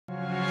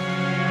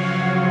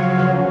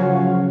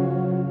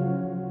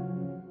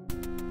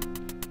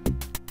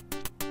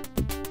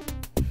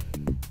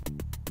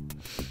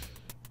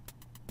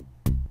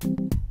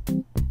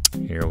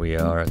we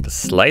are at the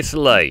Slice of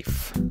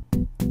Life.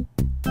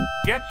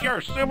 Get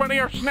your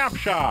souvenir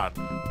snapshot.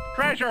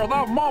 Treasure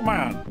the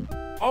moment.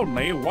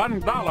 Only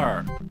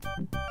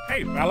 $1.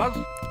 Hey, fellas,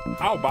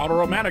 how about a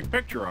romantic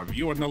picture of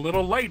you and the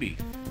little lady?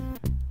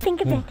 Think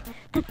of it.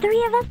 The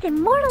three of us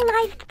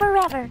immortalized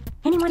forever.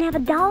 Anyone have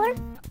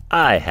 $1?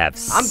 I have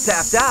I'm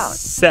tapped out.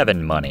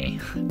 7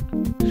 money.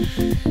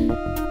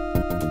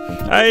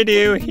 I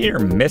do. Here,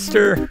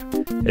 mister.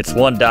 It's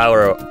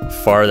 $1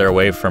 farther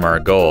away from our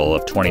goal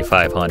of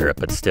 2,500,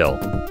 but still.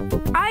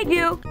 I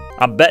do.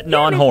 I'm betting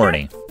on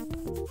Horny.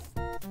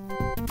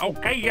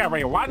 Okay,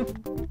 everyone,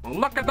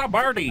 look at the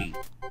birdie.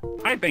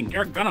 I think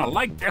you're gonna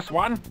like this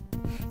one.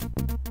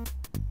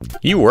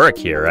 You work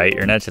here, right?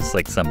 You're not just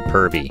like some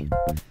pervy.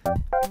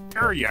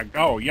 Here you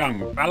go,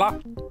 young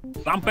fella.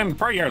 Something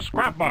for your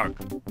scrapbook.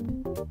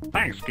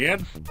 Thanks,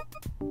 kids.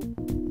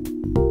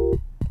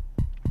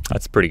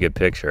 That's a pretty good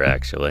picture,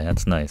 actually.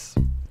 That's nice.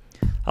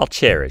 I'll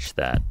cherish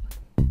that.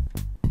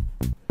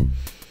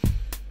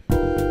 I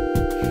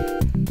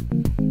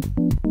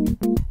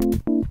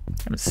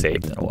haven't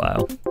saved in a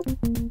while.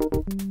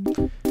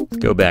 Let's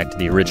go back to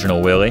the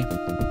original Willy.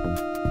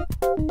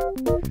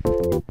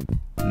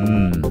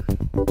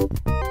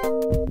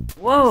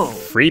 Whoa.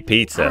 Free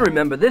pizza. I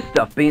remember this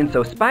stuff being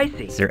so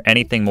spicy. Is there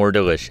anything more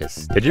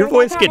delicious? Did your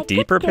voice get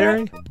deeper,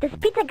 Perry? This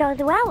pizza goes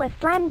well with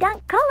slam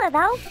dunk cola,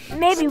 though.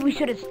 Maybe we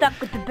should have stuck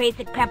with the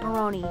basic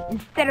pepperoni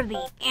instead of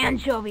the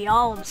anchovy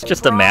olives. It's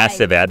just a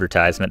massive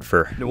advertisement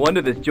for... No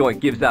wonder this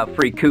joint gives out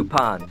free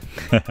coupons.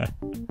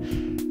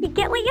 You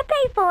get what you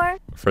pay for.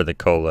 For the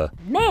cola.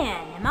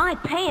 Man, am I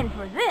paying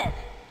for this?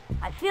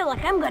 I feel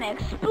like I'm gonna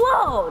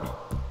explode.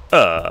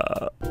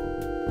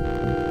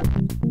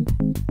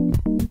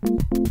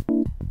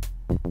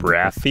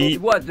 Braffy?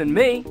 It wasn't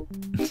me.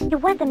 It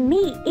wasn't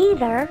me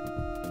either.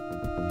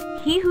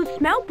 He who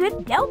smelt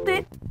it dealt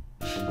it.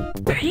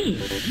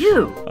 Pete,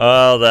 you.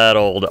 Oh, that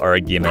old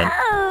argument.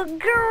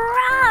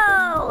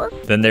 Oh,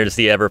 gross! Then there's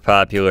the ever I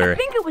popular,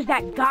 think it was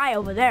that guy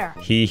over there.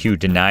 he who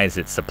denies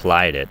it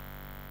supplied it.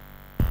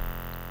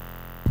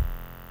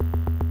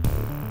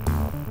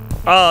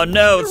 Oh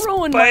no,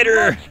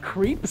 Spider!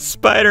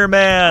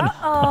 Spider-Man!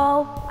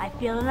 Uh-oh, I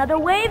feel another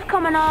wave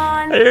coming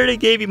on. I already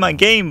gave you my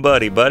game,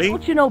 buddy.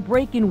 Don't you know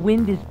breaking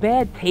wind is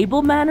bad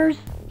table manners?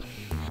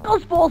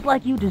 Skullsballs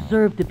like you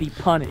deserve to be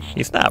punished.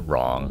 He's not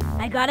wrong.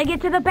 I gotta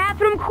get to the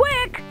bathroom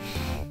quick.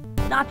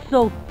 Not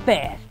so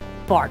fast,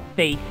 fart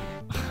face.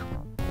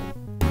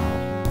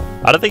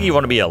 I don't think you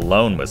want to be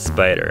alone with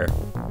Spider.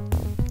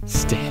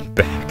 Stand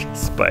back,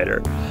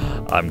 Spider.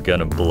 I'm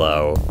gonna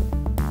blow.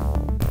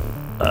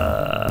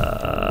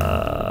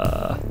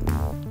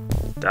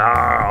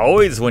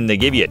 Always when they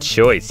give you a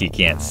choice, you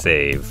can't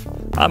save.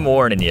 I'm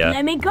warning you.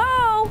 Let me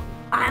go.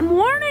 I'm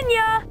warning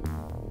ya.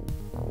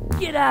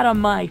 Get out of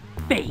my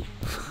face.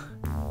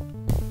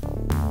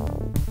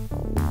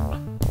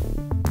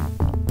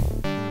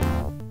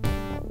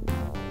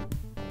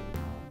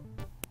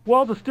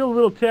 Walls are still a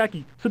little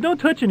tacky, so don't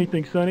touch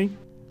anything, Sonny.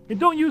 And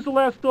don't use the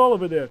last stall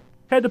over there.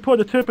 Had to pour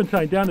the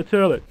turpentine down the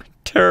toilet.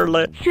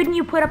 Turlet. Shouldn't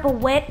you put up a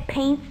wet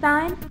paint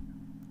sign?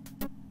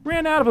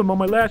 Ran out of them on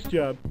my last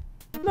job.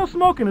 No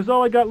smoking is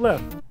all I got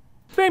left.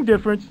 Same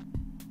difference.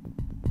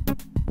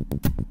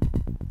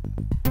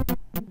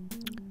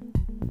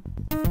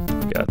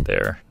 Got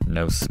there.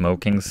 No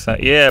smoking sign.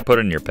 Yeah, put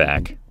it in your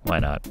pack. Why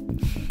not?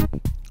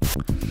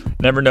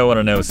 Never know when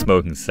a no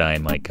smoking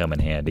sign might come in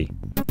handy.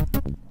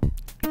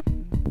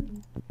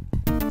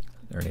 Is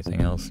there anything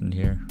else in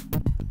here?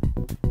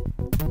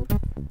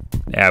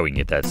 Yeah, we can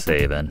get that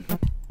save in.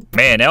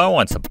 Man, now I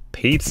want some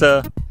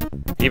pizza.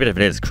 Even if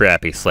it is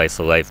crappy slice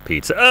of life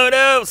pizza. Oh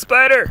no,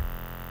 Spider!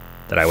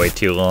 Did I wait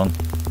too long?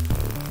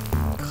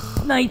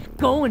 Nice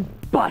going,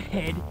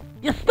 butthead.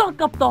 You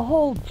stunk up the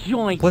whole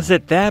joint. Was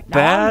it that Now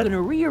I'm bad?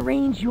 gonna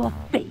rearrange your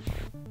face.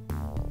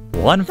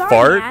 One Sorry,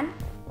 fart? man.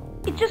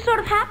 It just sort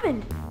of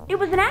happened. It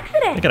was an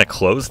accident. They're gonna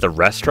close the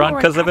restaurant You're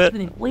because an of it?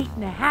 accident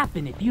waiting to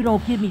happen if you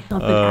don't give me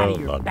something out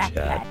of your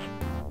backpack.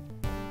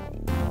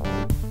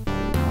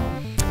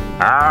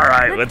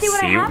 Alright, let's Let's see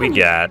see what what we happened.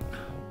 got.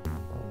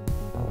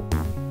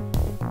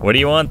 What do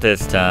you want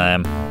this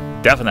time?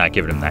 Definitely not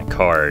giving him that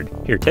card.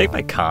 Here, take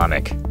my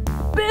comic.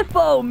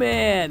 Biffo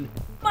Man!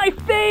 My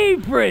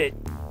favorite!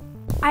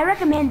 I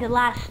recommend the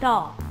last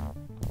stall.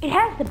 It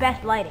has the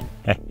best lighting.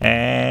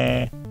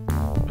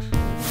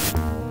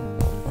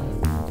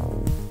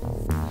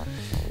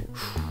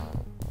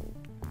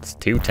 It's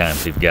 2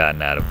 times we've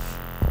gotten out of...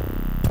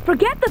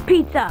 Forget the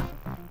pizza.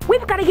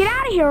 We've got to get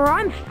out of here or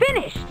I'm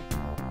finished.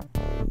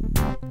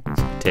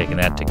 taking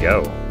that to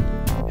go.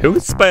 Who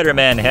is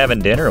Spider-Man having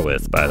dinner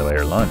with, by the way,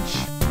 or lunch?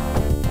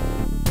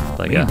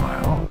 Like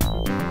Meanwhile,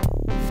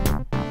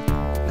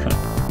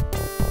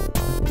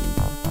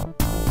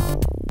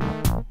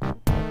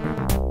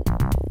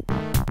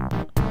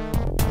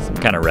 some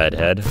kind of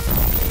redhead.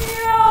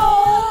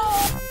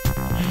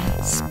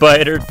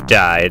 Spider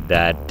died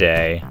that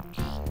day.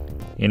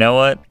 You know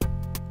what?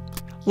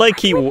 Like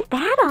he What's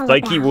that all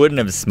like he about? wouldn't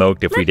have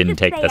smoked if we Let's didn't just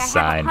take say the I have a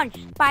sign. hunch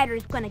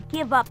Spider's gonna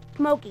give up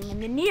smoking in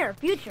the near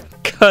future.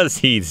 'Cause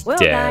he's Well,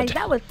 dead. guys,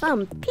 that was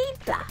some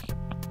pizza.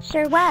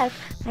 Sure was.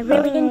 I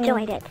really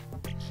enjoyed it.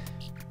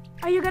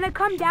 Are you gonna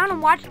come down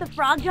and watch the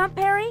frog jump,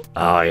 Perry?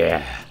 Oh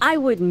yeah. I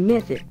wouldn't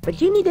miss it, but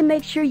you need to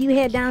make sure you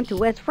head down to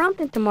West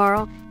Frumpton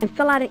tomorrow and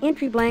fill out an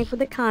entry blank for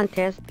the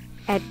contest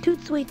at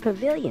Toot Sweet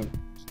Pavilion.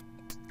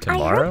 I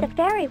Tomorrow? heard the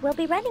ferry will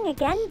be running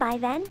again by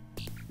then.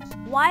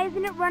 Why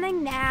isn't it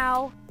running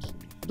now?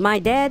 My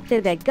dad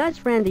said that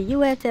Gus ran the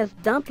USS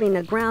Dumpling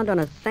aground on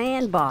a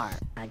sandbar.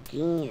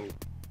 Again.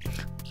 I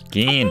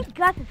Geen. think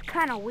Gus is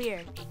kinda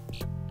weird.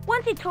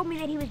 Once he told me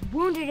that he was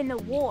wounded in the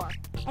war,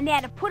 and they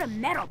had to put a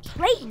metal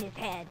plate in his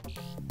head.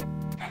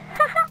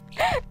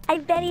 I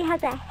bet he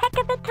has a heck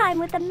of a time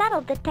with the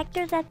metal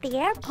detectors at the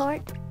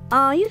airport.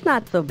 Oh, he's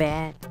not so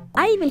bad.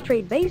 I even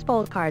trade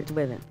baseball cards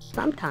with him,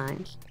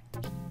 sometimes.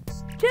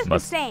 Just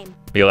Must the same.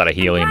 be a lot of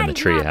helium in the I'm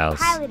glad he's not treehouse.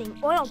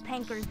 piloting oil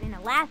tankers in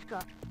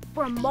Alaska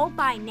for a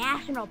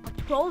multinational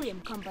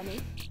petroleum company.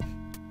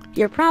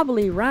 You're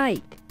probably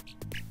right.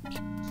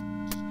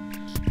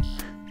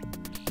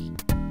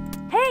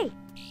 Hey,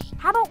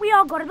 how about we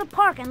all go to the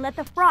park and let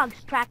the frogs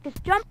practice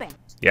jumping?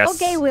 Yes.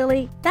 Okay,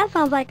 Willie, that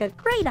sounds like a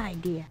great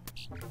idea.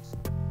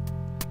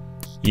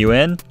 You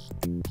in?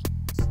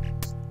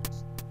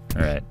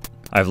 Alright.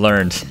 I've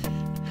learned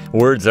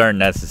words aren't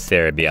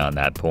necessary beyond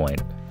that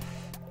point.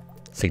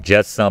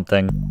 Suggest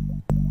something.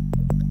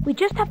 We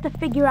just have to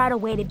figure out a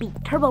way to beat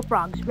Turbo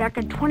Frog's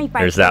record 25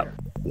 There's that footer.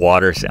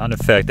 water sound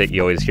effect that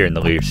you always hear in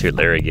the Leisure Suit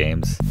Larry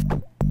games.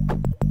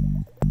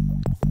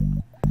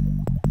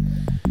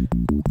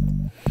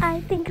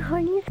 I think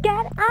Horny's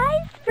got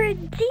eyes for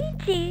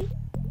Gigi.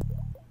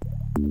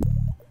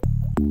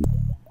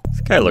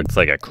 This guy looks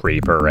like a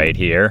creeper right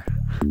here.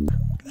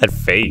 That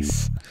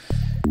face.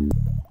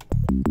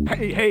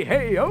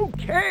 Hey,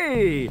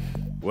 okay!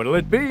 What'll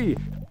it be?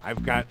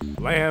 I've got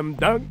slam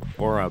dunk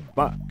for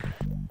 $1.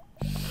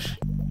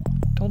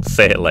 Don't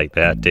say it like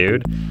that,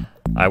 dude.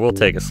 I will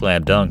take a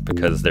slam dunk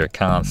because their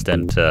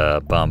constant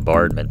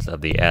bombardment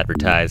of the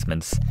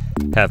advertisements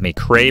have me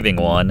craving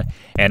one,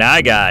 and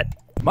I got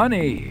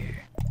Money!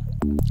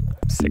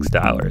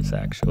 $6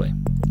 actually.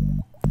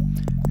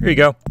 Here you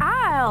go.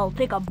 I'll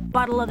take a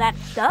bottle of that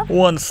stuff.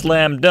 One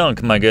slam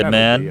dunk, my good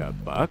That'll be man.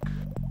 $1.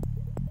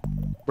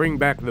 Bring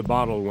back the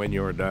bottle when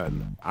you're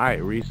done. I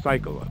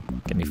recycle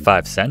them. Give me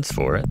 5 cents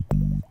for it.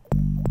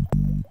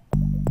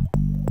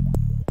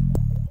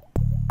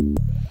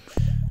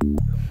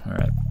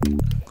 Alright.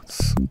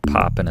 Let's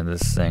pop into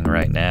this thing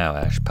right now,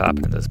 Ash. Pop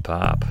into this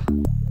pop.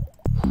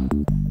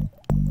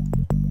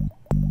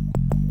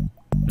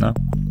 No?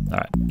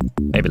 Alright.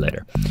 Maybe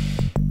later.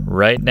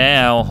 Right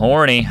now,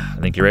 Horny, I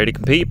think you're ready to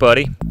compete,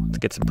 buddy. Let's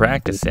get some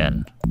practice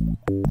in.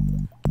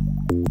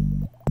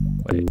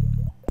 Wait.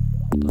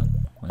 Hold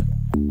on. Wait.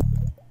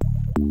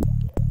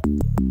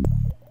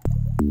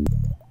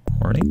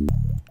 Horny? You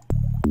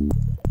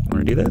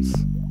wanna do this?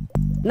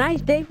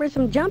 Nice day for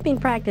some jumping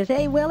practice,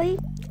 eh, Willie?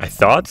 I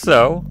thought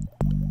so.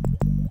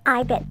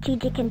 I bet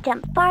Gigi can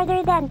jump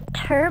farther than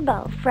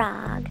Turbo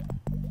Frog.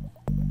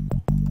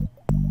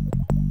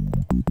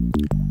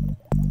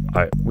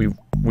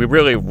 We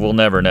really will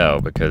never know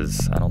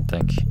because I don't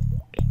think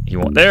he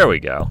won't. There we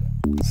go.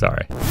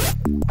 Sorry.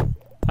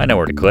 I know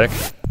where to click.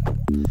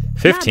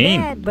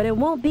 15. Not bad, but it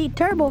won't beat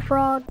Turbo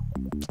Frog.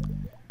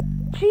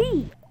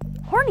 Gee,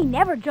 Horny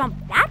never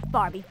jumped that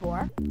far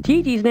before.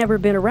 Gigi's never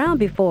been around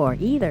before,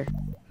 either.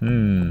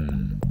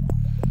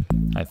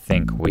 I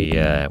think we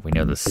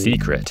know the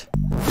secret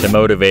to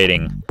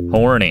motivating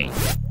Horny.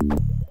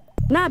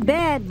 Not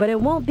bad, but it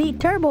won't beat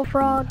Turbo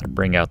Frog.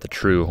 Bring out the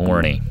true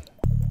Horny.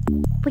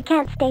 We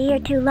can't stay here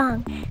too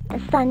long. The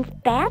sun's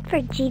bad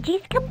for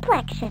Gigi's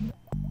complexion.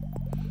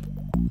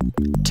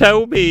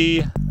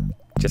 Toby!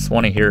 Just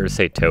want to hear her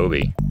say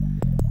Toby.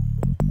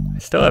 I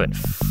still haven't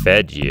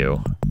fed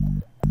you.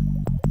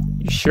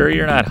 You sure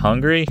you're not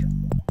hungry?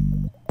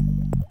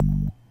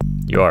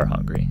 You are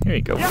hungry. Here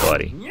you go,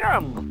 buddy.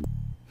 Yum!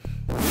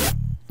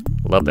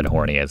 Love that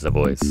Horny has the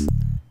voice.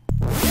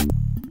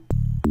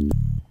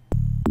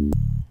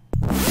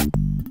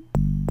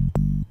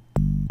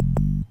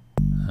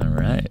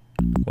 Alright.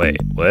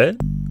 Wait, what?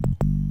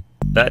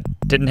 That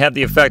didn't have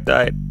the effect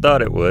I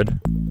thought it would.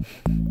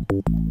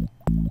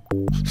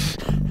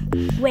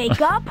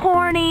 Wake up,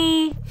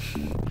 Horny!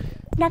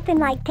 Nothing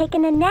like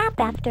taking a nap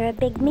after a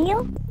big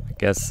meal. I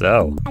guess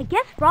so. I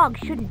guess frogs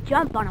shouldn't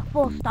jump on a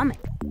full stomach.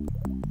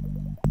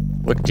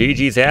 Look,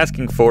 Gigi's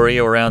asking for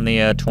you around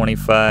the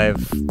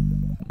 25...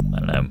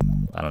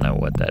 I don't know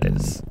what that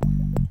is.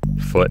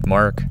 Foot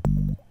mark?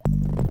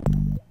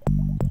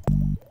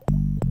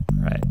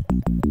 Alright.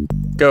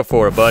 Go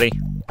for it, buddy.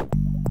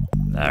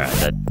 Alright,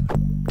 that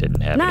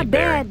didn't have any Not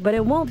bearing. bad, but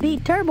it won't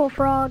beat Turbo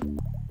Frog.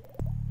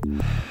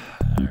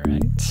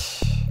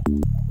 Alright.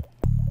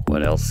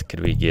 What else could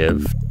we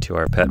give to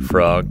our pet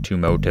frog to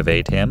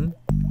motivate him?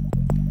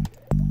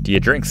 Do you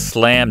drink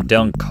Slam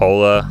Dunk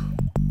Cola,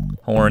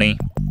 Horny?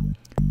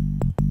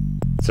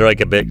 Is they're like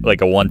a bit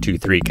like a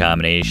 1-2-3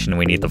 combination.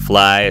 We need the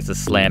fly as a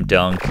slam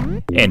dunk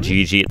and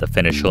Gigi at the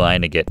finish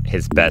line to get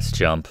his best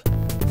jump.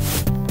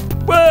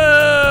 Whoa!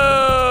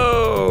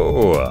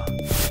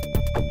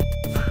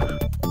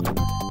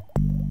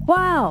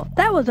 Wow,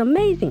 that was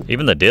amazing.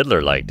 Even the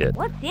diddler liked it.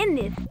 What's in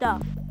this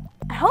stuff?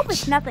 I hope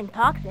it's nothing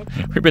toxic.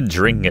 We've been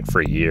drinking it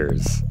for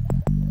years.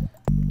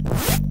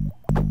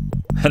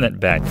 And then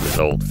back to his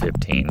old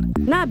 15.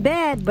 Not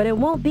bad, but it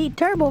won't beat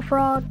Turbo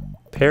Frog.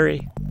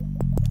 Perry,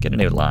 get a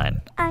new line.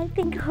 I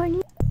think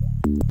Horny.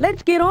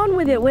 Let's get on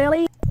with it,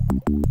 Willie.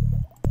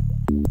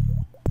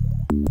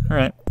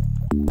 Alright.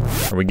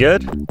 Are we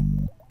good?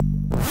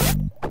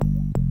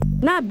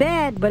 Not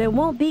bad, but it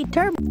won't beat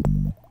Turbo.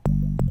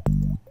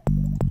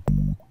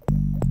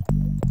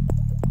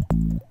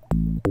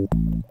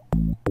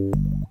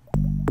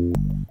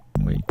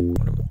 Wait,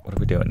 what are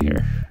we doing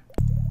here?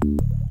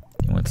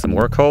 You want some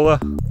more cola?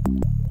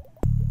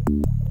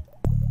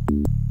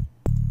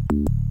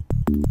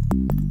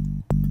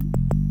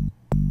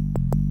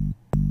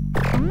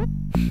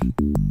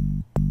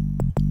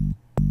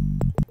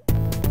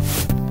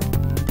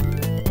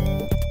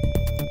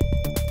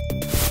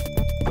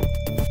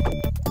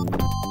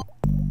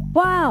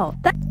 Wow,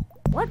 that...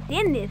 What's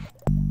in this?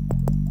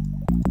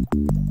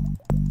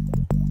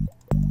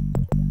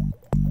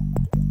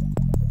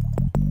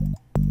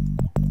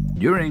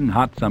 During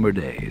hot summer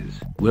days,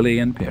 Willy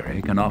and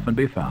Perry can often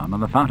be found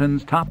on the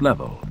fountain's top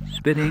level,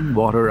 spitting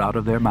water out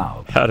of their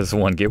mouths. How does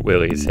one get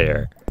Willy's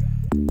hair?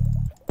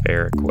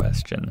 Fair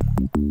question.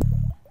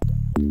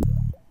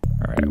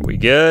 Alright, we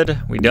good?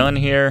 We done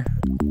here?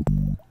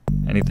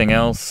 Anything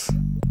else?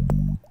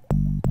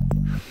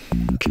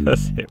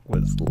 Because it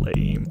was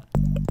lame.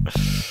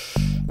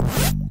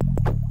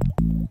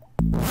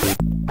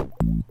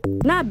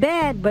 Not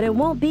bad, but it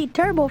won't beat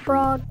Turbo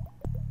Frog.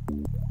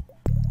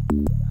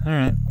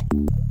 Alright.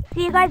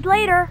 See you guys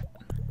later.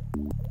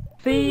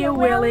 See you,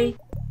 Willie.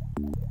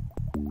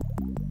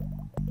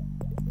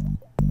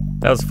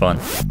 That was fun.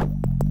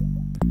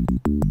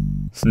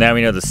 So now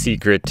we know the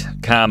secret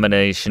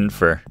combination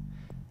for...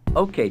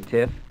 Okay,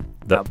 Tiff.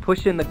 Now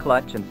push in the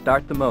clutch and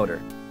start the motor.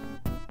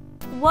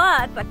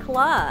 What's a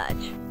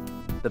clutch?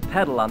 The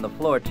pedal on the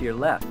floor to your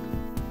left.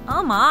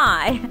 Oh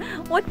my.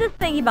 What's this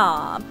thingy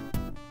bob?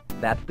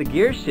 That's the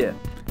gear shift.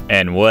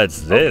 And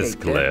what's this,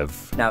 Okay,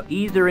 Cliff? Tiff. Now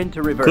ease her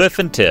into reverse. Cliff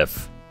and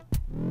Tiff.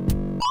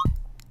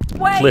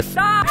 Wait, Cliff.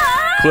 stop!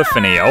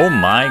 Cliffany, oh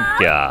my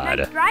god.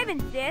 Nice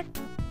driving, sis.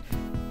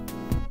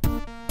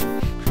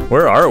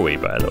 Where are we,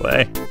 by the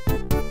way?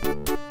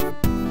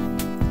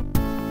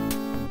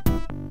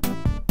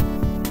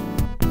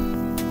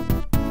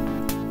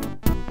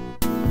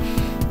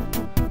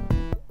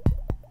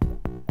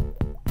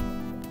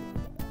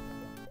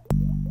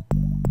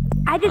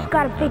 I just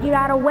gotta figure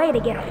out a way to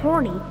get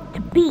Horny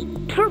to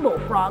beat Turbo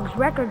Frog's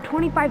record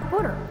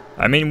 25-footer.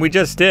 I mean, we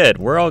just did.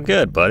 We're all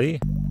good, buddy.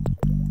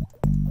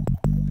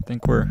 I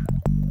think we're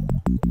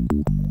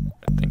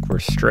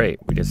straight.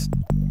 We just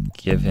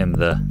give him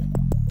the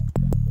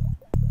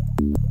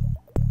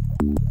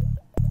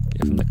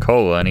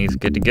cola and he's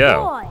good to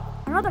go. Boy,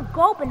 another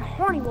gulp and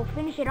Horny will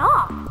finish it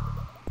off.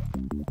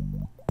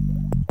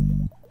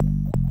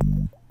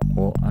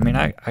 Well, I mean,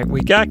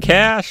 we got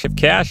cash. If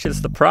cash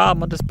is the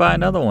problem, I'll just buy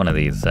another one of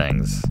these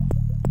things.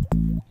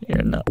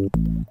 Here,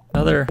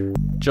 another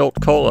Jolt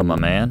Cola, my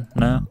man.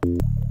 No?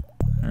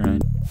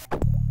 Alright.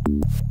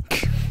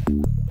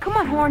 Come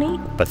on, Horny.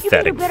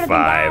 Pathetic you better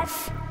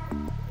 5.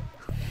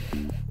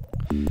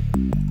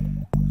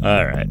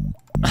 Alright.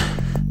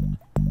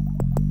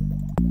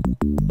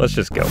 Let's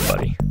just go,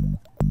 buddy.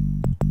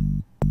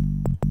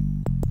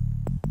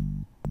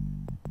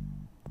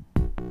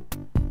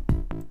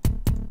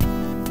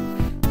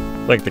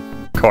 Like the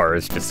car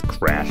is just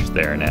crashed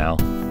there now.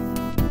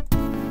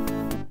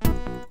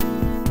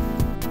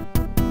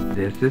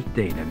 This is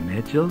Dana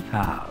Mitchell's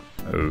house.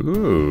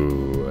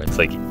 Ooh, it's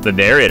like the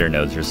narrator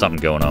knows there's something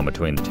going on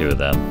between the two of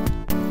them.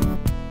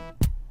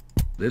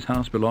 This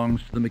house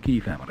belongs to the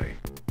McKee family.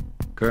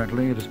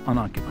 Currently, it is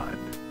unoccupied.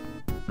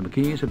 The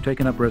McKees have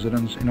taken up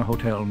residence in a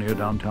hotel near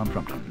downtown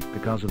Frumpton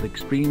because of the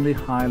extremely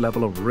high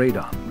level of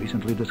radon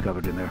recently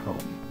discovered in their home.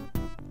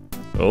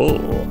 Oh.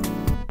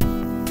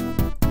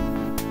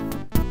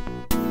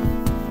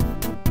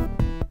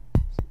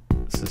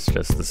 This is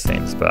just the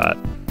same spot.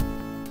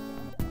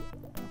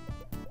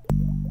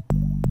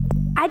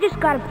 I just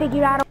gotta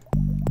figure out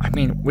I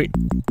mean, we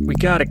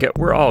gotta get,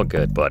 we're all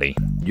good, buddy.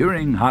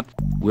 During hot,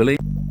 Willy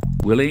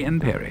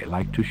and Perry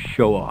like to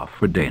show off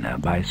for Dana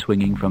by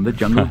swinging from the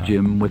jungle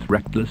gym with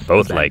reckless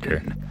Both like her.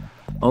 abandon.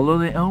 Although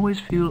they always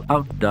feel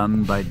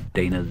outdone by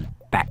Dana's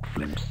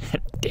backflips.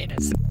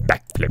 Dana's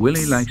backflips.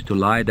 Willy likes to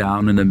lie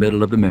down in the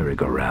middle of the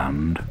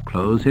merry-go-round,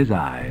 close his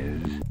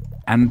eyes,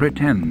 and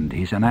pretend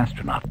he's an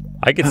astronaut.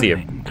 I can see it.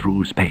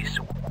 Through space.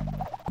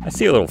 I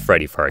see a little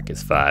Freddy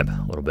Farkas vibe,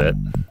 a little bit.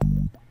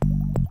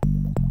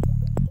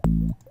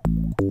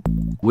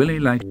 Willy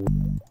likes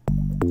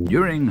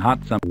during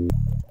hot summer.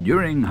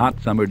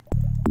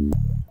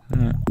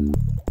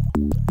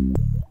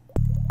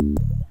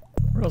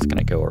 Where just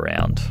gonna go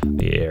around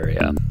the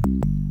area.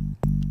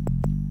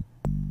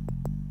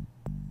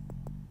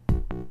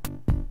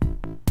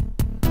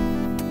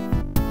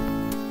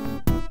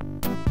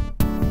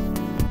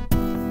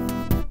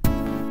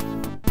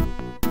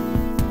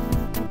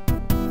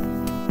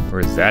 Where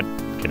is that?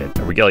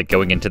 Are we like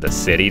going into the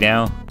city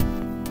now?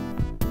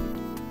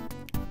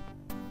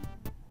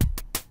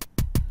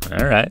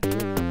 All right.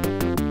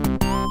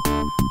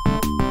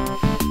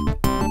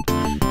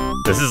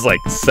 This is like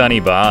Sonny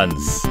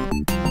Bonds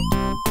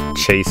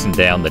chasing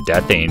down the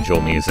Death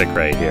Angel music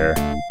right here.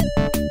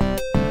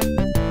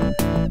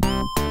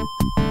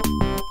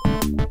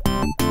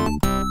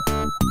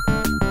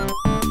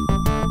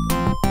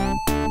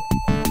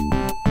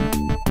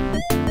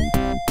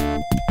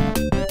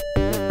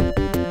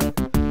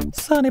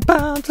 Sonny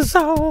Bonds is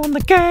on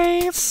the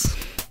case.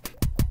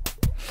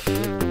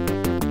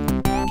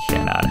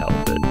 Cannot help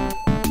it.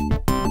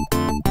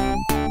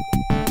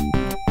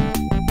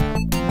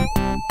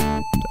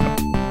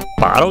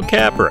 Bottle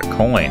cap or a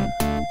coin?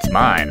 It's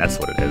mine, that's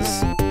what it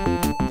is.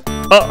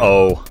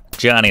 Uh-oh,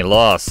 Johnny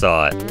Law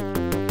saw it.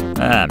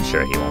 I'm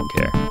sure he won't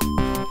care.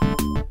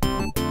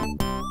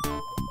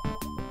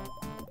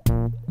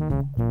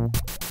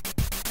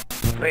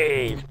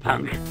 Please,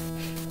 punk.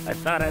 I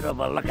thought I'd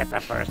overlook it the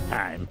first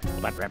time,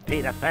 but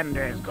repeat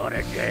offenders go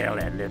to jail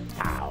in this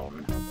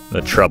town.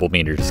 The trouble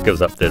meter just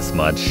goes up this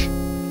much.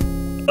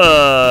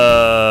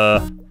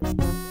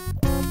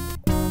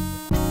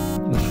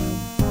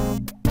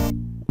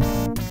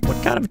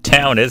 What kind of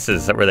town is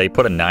this where they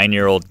put a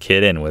 9-year-old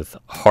kid in with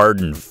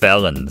hardened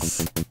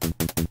felons?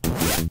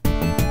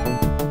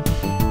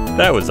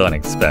 That was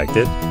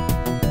unexpected.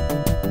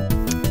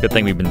 Good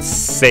thing we've been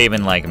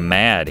saving like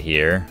mad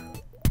here.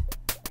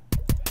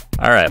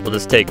 Alright, we'll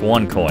just take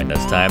one coin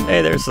this time.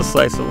 Hey, there's a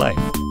slice of life.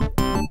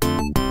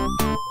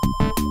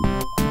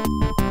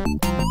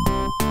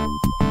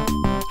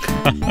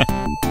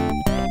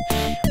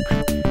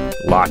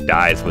 Locked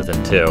eyes with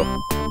him, too.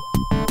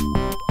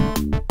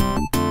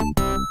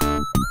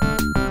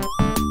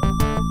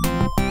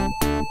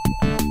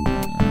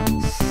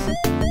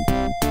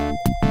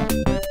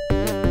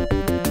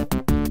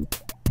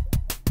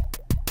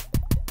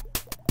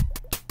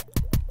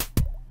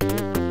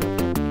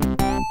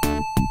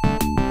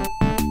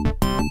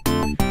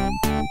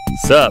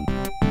 What's up?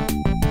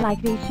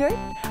 Like these shirts?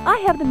 I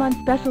have them on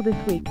special this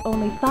week,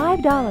 only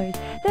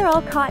 $5. They're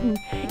all cotton.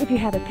 If you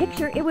have a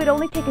picture, it would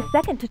only take a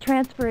second to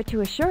transfer it to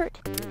a shirt.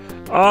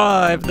 Oh,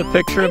 I have the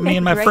picture of me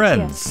and my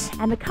friends.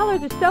 Gift. And the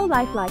colors are so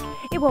lifelike.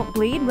 It won't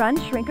bleed, run,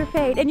 shrink, or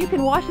fade, and you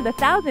can wash it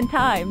 1,000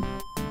 times.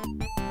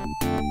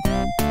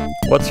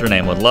 What's her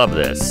name would love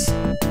this.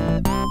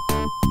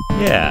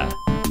 Yeah.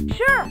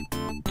 Sure.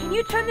 Can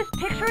you turn this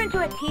picture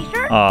into a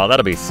t-shirt? Oh,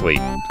 that'll be sweet.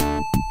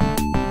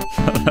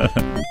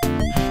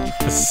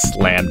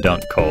 Slam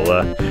dunk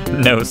cola.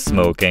 No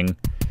smoking.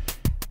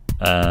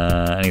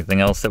 Anything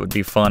else that would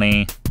be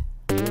funny?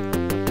 Wait.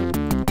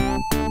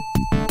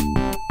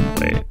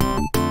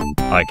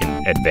 I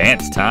can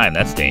advance time.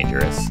 That's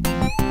dangerous.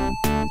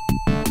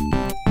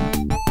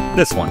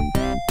 This one.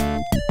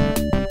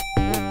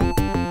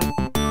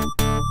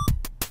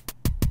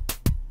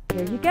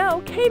 Here you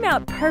go. Came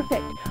out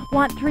perfect.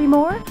 Want 3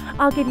 more?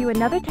 I'll give you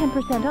another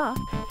 10% off.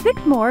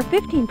 6 more,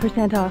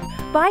 15% off.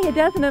 Buy a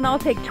dozen and I'll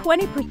take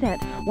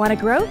 20%. Want a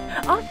gross?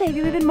 I'll save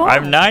you even more.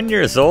 I'm 9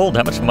 years old.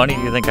 How much money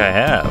do you think I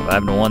have? I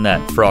haven't won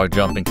that frog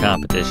jumping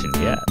competition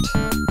yet.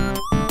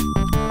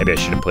 Maybe I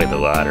should have played the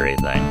lottery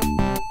thing.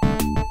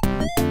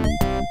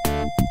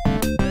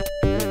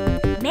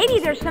 Maybe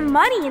there's some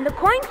money in the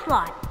coin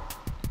slot.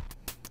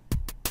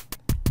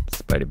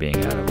 Despite it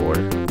being out of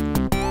order.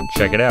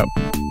 Check it out.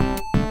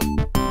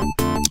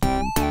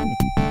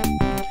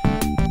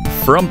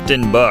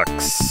 Frumpton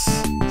Bucks.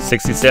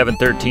 67,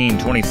 13,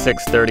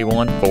 26,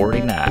 31,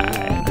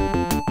 49.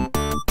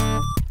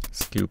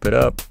 Scoop it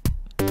up.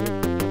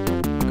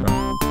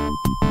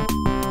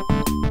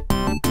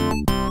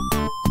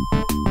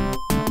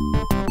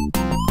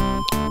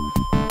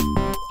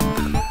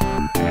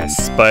 Yeah,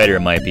 Spider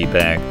might be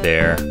back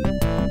there.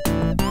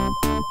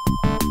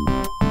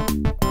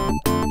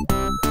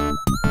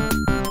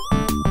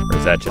 Or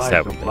is that just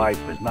how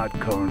Life is not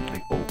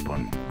currently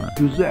open.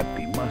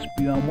 Giuseppe must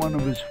be on one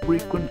of his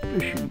frequent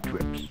fishing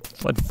trips.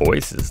 What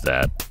voice is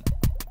that?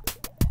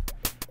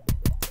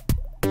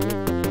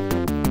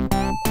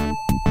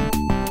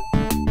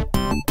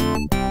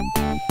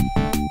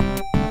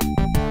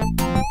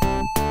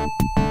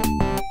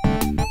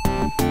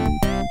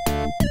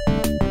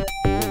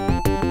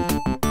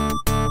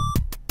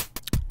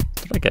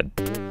 It's like an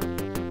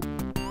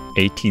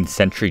 18th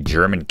century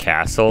German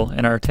castle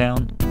in our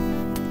town.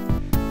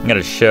 I'm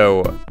gonna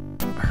show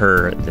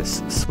her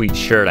this sweet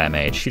shirt I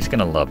made. She's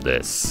gonna love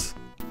this.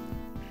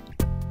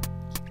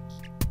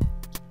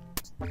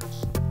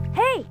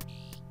 Hey,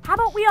 how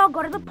about we all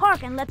go to the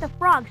park and let the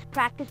frogs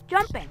practice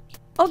jumping?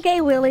 Okay,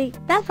 Willie,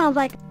 that sounds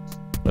like...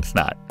 Let's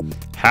not.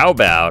 How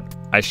about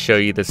I show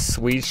you the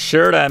sweet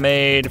shirt I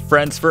made?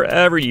 Friends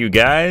forever, you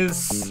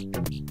guys.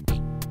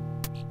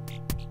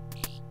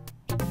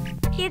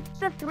 It's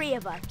the 3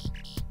 of us.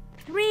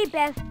 3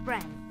 best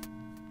friends.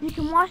 You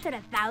can wash it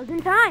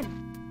 1,000 times.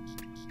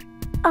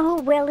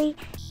 Oh, Willie,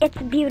 it's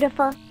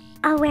beautiful.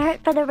 I'll wear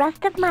it for the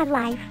rest of my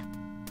life.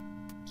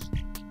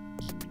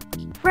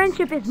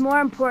 Friendship is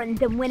more important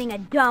than winning a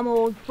dumb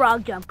old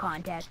frog jump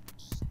contest.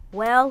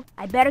 Well,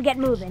 I better get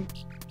moving.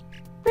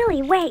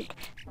 Willie, wait.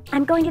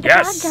 I'm going to the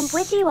frog jump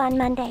with you on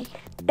Monday.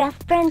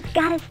 Best friends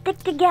gotta stick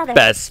together.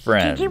 Best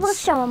friends. Gigi will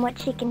show him what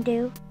she can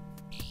do.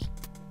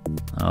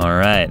 All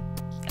right.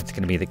 That's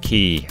going to be the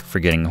key for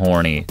getting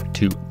Horny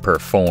to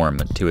perform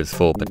to his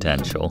full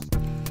potential.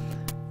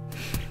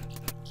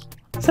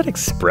 What's that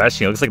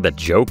expression? He looks like the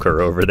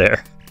Joker over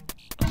there.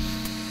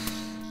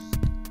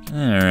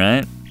 All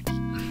right.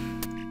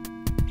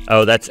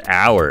 Oh, that's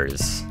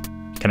hours.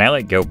 Can I,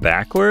 like, go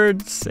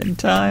backwards in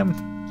time?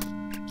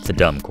 It's a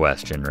dumb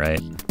question, right?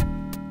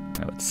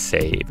 I would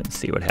save and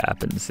see what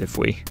happens if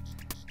we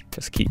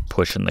just keep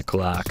pushing the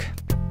clock.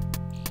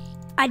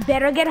 I'd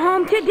better get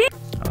home to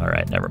dinner. All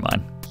right, never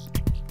mind.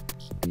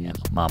 Yeah,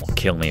 Mom will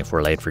kill me if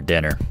we're late for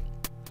dinner.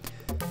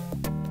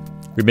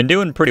 We've been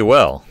doing pretty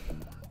well.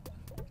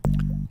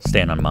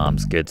 Staying on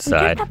Mom's good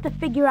side. We just have to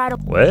figure out a...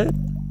 What?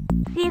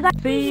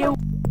 See you.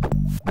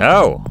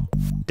 Oh,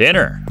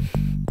 dinner.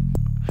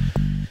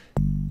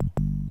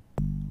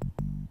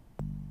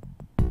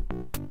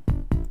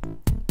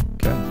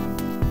 Okay.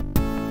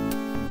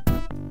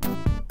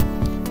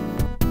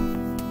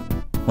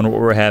 Wonder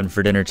what we're having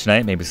for dinner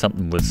tonight. Maybe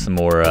something with some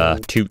more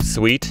toot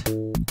sweet.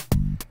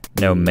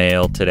 No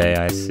mail today,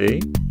 I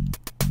see.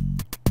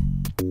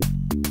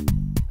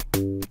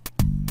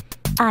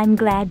 I'm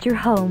glad you're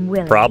home,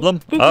 Willie.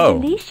 Problem? This is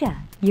Alicia,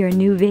 your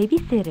new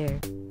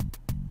babysitter.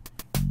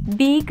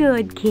 Be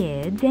good,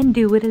 kids, and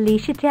do what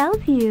Alicia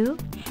tells you.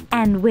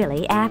 And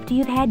Willie, after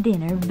you've had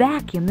dinner,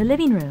 vacuum the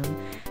living room.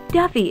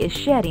 Duffy is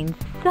shedding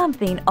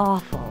something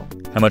awful.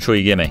 How much will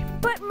you give me?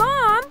 But,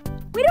 Mom,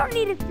 we don't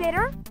need a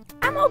sitter.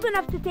 I'm old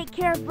enough to take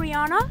care of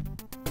Brianna.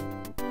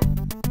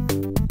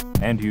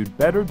 And you'd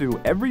better do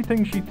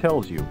everything she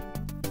tells you.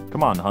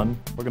 Come on, hun.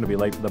 We're gonna be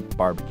late for the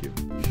barbecue.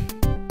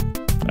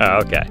 Oh,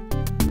 okay.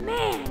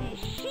 Man, is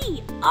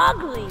she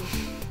ugly.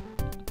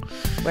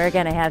 We're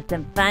gonna have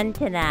some fun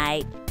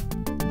tonight.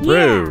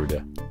 Rude.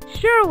 Yeah,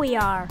 sure we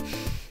are.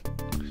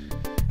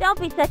 Don't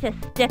be such a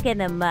stick in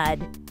the mud.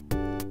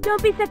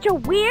 Don't be such a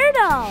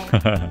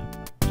weirdo.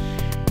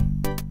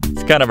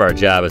 It's kind of our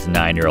job as a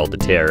 9-year-old to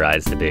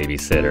terrorize the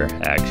babysitter,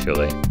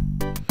 actually.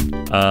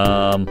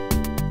 All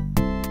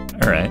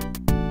right.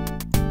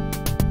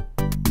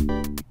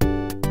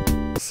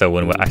 So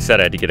when I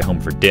said I had to get home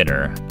for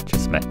dinner,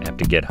 just meant I have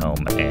to get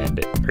home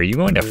and... Are you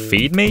going to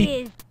feed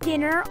me? Is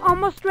dinner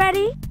almost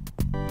ready?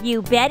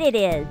 You bet it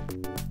is.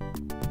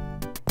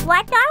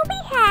 What are we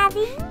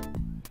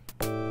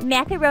having?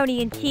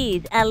 Macaroni and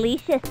cheese,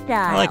 Alicia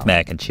style. I like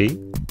mac and cheese.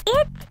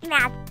 It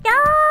smells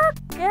so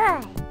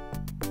good.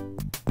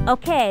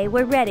 Okay,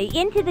 we're ready.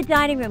 Into the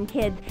dining room,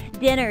 kids.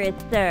 Dinner is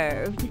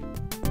served.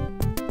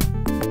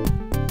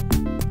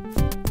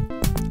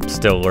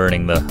 Still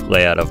learning the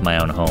layout of my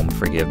own home,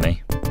 forgive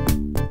me.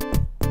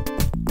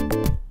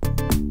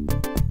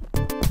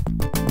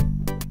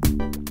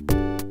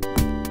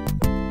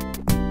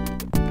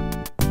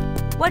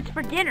 What's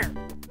for dinner?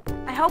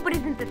 I hope it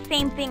isn't the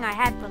same thing I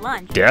had for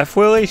lunch. Deaf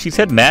Willie? She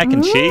said mac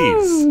and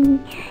cheese.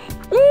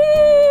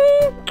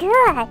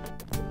 Good.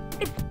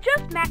 It's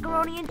just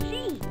macaroni and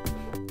cheese.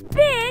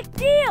 Big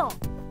deal.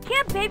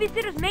 Can't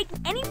babysitters make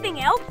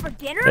anything else for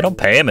dinner? They don't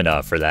pay him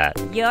enough for that.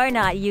 You're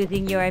not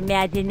using your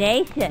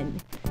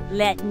imagination.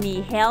 Let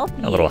me help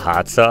you. A little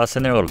hot sauce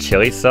in there, a little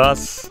chili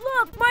sauce.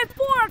 Look, my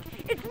fork!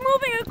 It's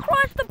moving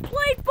across the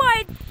plate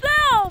by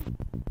itself!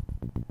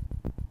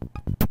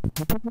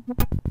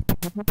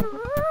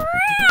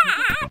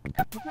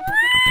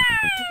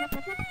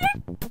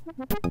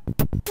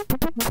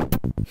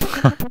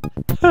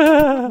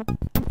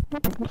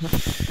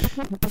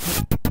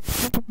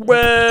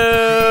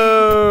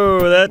 Whoa!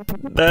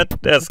 That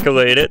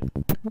escalated.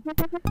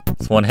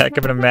 It's one heck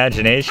of an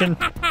imagination.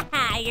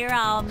 You're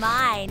all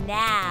mine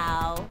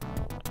now.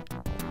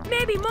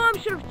 Maybe Mom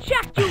should have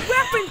checked your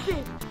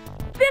references.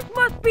 This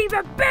must be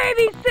the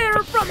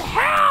babysitter from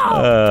hell!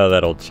 Oh,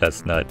 that old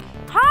chestnut.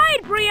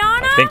 Hide,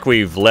 Brianna! I think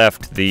we've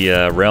left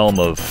the realm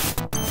of...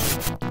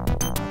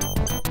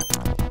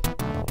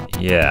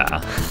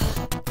 Yeah.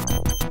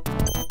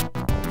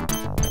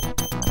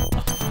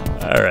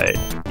 All right.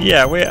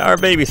 Yeah, our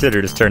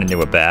babysitter just turned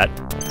into a bat.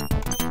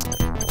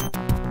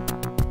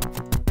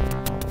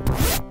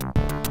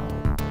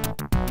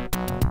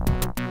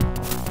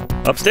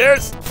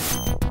 Upstairs!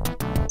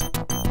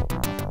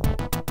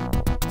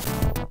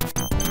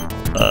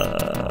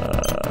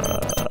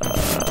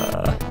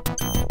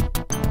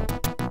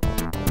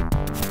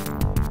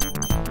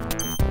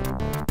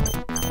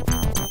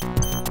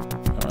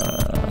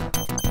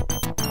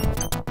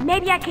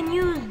 Maybe I can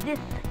use this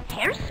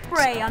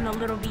hairspray on the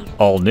little beast.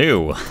 All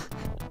new.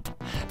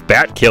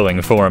 Bat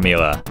killing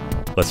formula.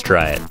 Let's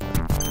try it.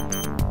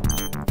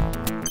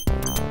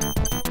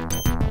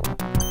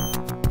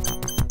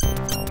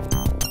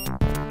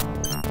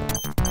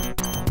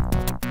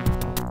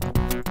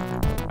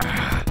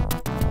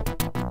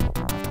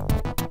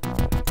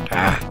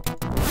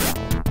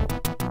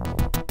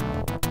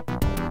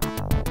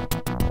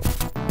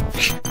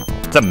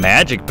 It's a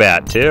magic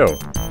bat, too.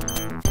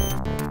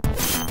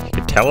 You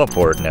can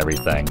teleport and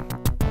everything.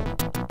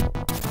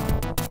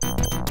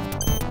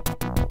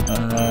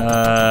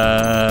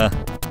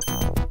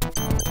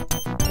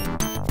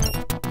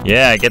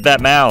 Yeah, get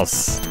that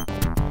mouse.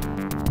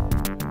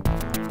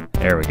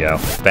 There we go.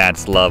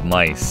 Bats love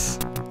mice.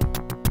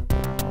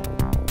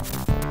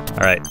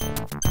 Alright.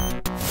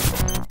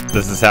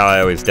 This is how I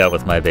always dealt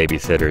with my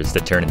babysitters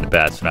that turned into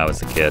bats when I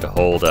was a kid.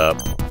 Hold up.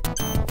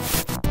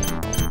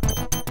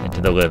 Into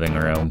the living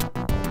room.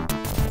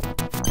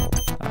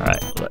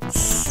 Alright, let's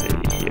see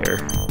here.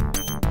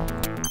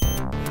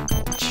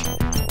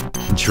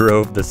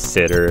 Drove the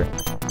sitter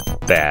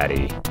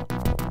batty.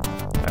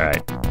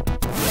 Alright.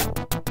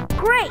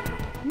 Great!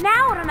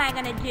 Now what am I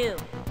gonna do?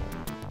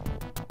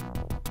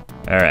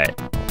 Alright.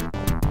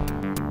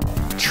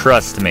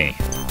 Trust me.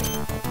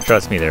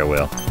 Trust me there,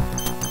 Will.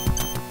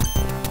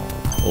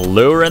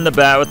 Lure in the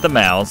bat with the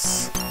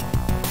mouse.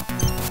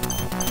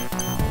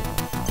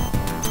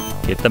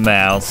 Get the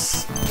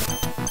mouse.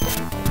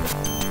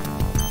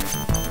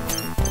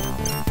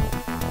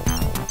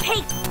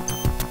 Hey!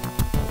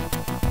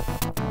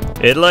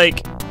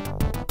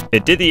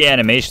 It did the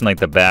animation like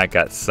the bat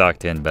got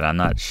sucked in, but I'm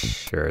not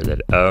sure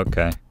that...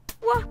 Okay.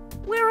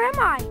 Where am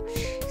I?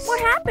 What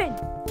happened?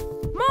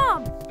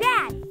 Mom!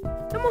 Dad!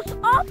 The most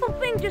awful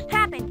thing just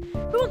happened.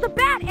 There was a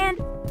bat and...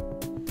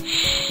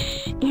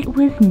 It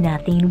was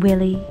nothing,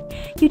 Willy.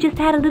 You just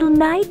had a little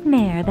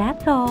nightmare,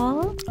 that's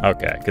all.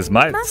 Okay, because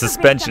my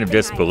suspension of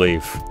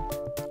disbelief...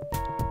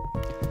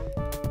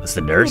 Was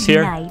the nurse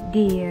here? Good night,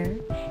 dear.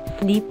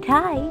 Sleep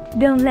tight.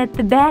 Don't let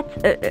the bats...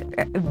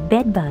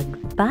 bed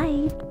bugs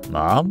bite.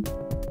 Mom?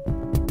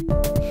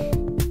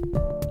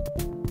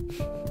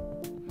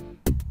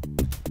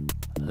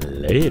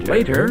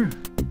 Later.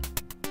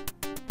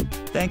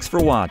 Thanks for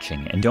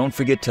watching, and don't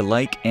forget to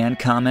like and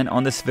comment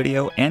on this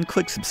video and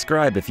click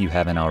subscribe if you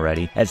haven't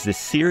already, as this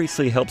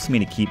seriously helps me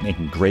to keep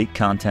making great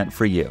content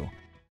for you.